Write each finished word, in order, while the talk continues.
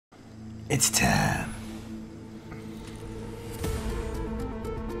It's time.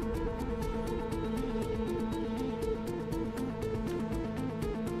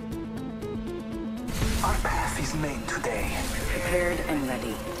 Our path is made today. Prepared and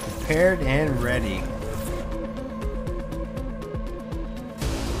ready. Prepared and ready.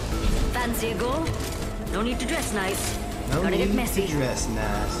 Fancy a goal? No need to dress nice. No Gotta get need messy. to dress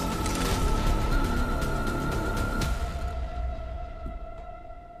nice.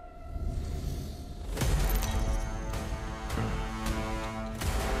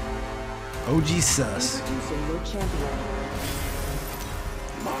 OG sus. Introducing your champion.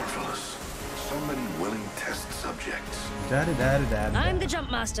 Marvelous. So many willing test subjects. Da da da da da. I'm the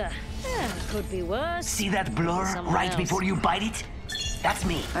jump master. Could be worse. See that blur Someone right else. before you bite it? That's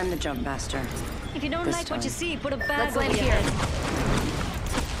me. I'm the jump master. If you don't This like what you time. see, put a bag Let's over land your here. head.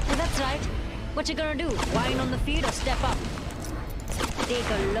 Hey, that's right. What you gonna do? Whine on the feet or step up? Take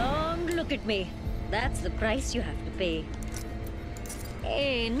a long look at me. That's the price you have to pay.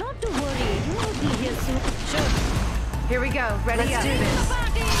 Hey, not to worry. You will be here soon. Sure. Here we go. Ready up. Do this.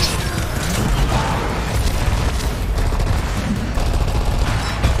 Party!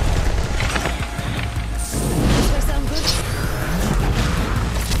 This way sound good?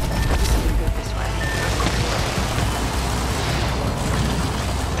 Go this way.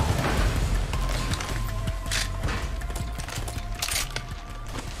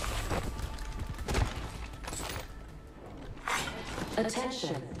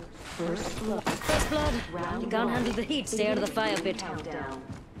 Attention. First blood. First blood. You can't handle the heat. Stay out of the fire pit.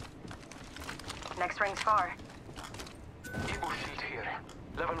 Next ring's far. Eagle shield here.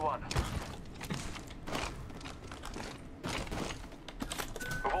 Level 1.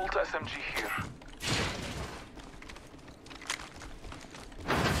 Volt SMG here.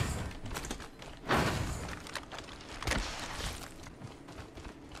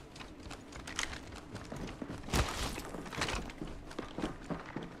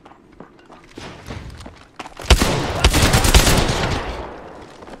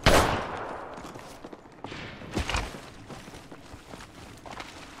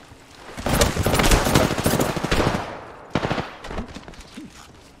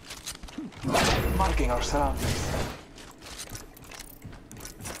 Marking our surroundings.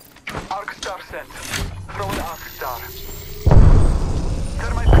 Arc star sent. Throw an arc star.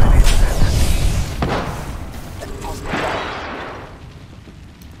 Thermite grenade sent.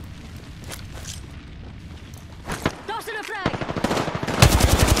 Toss in a frag.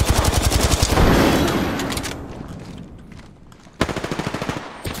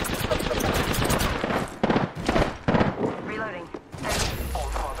 Reloading. All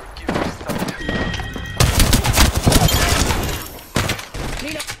father, give me strength.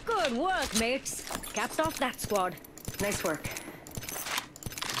 Reload. Good work, mates. Capped off that squad. Nice work.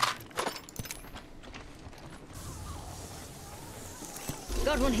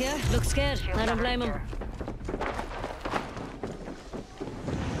 Got one here. Looks scared. I don't blame him.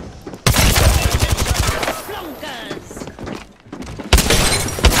 Flunkers!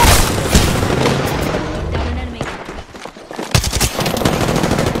 Down an enemy.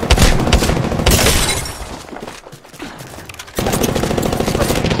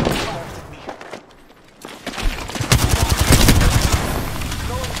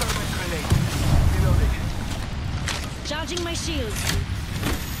 Throw a thermite grenade. Reloading. Charging my shields.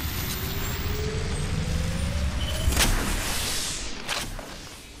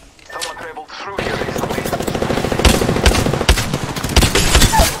 Someone traveled through here recently.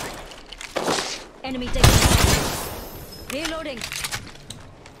 Enemy taken down. Reloading.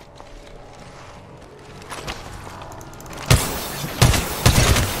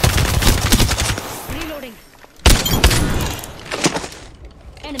 Reloading.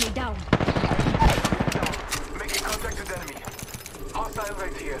 Enemy down. Making contact with enemy. Hostile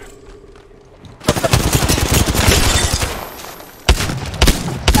right here.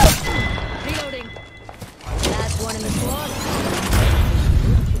 Reloading. Last one in the squad.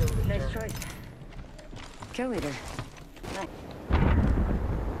 Nice choice. Kill leader.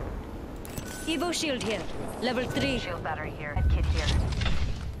 Evo shield here. Level 3. Shield battery here. Head kit here.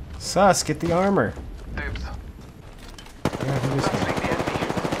 Sus, get the armor. Dibs. Yeah, who is Blasting the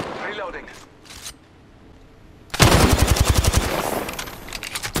enemy. Reloading.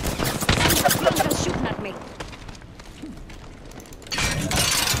 Flunkers shooting at me.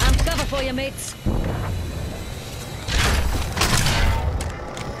 I'm cover for you, mates.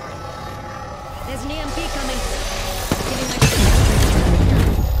 There's an EMP coming. Giving my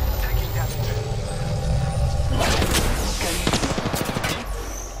Taking damage.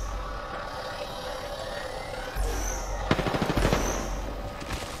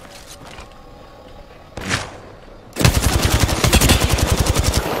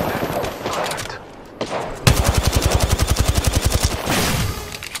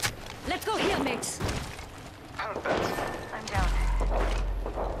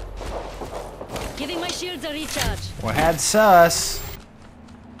 shields are recharged. Well, had sus.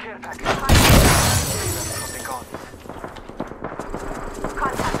 Care package. From the gods.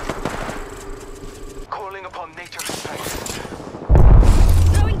 Contact. Calling upon nature's strength.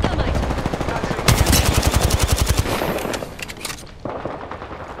 Throwing thermite.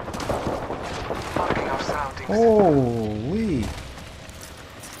 Marking our surroundings. Holy.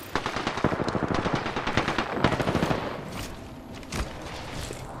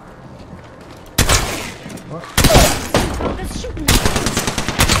 Oh, there's shooting.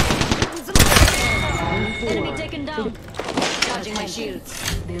 Enemy taken down. Charging my shields.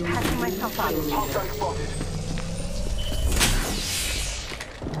 Patching myself up. Hostile spotted.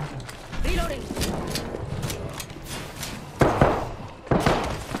 Reloading.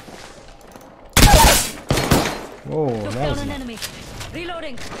 Whoa, Took that down was an enemy.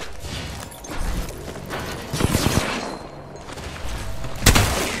 Reloading.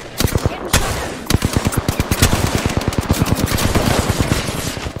 Getting shot at.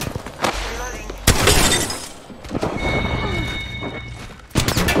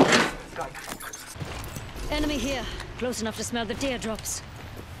 Enemy here. Close enough to smell the teardrops.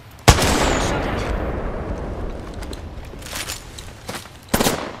 Shot at.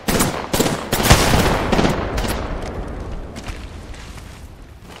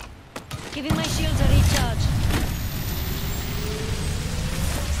 Giving my shields a recharge.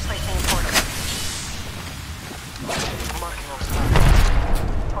 Placing a portal. Marking our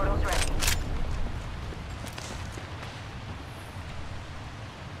surroundings. Portal's ready.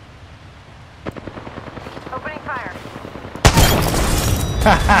 Opening fire.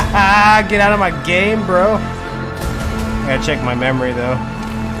 Get out of my game, bro. I gotta check my memory though.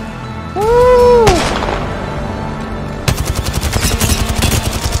 Woo!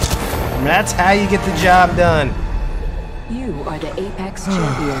 And that's how you get the job done. You are the Apex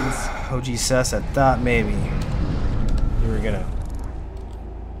champions. OG Sus, I thought maybe you were gonna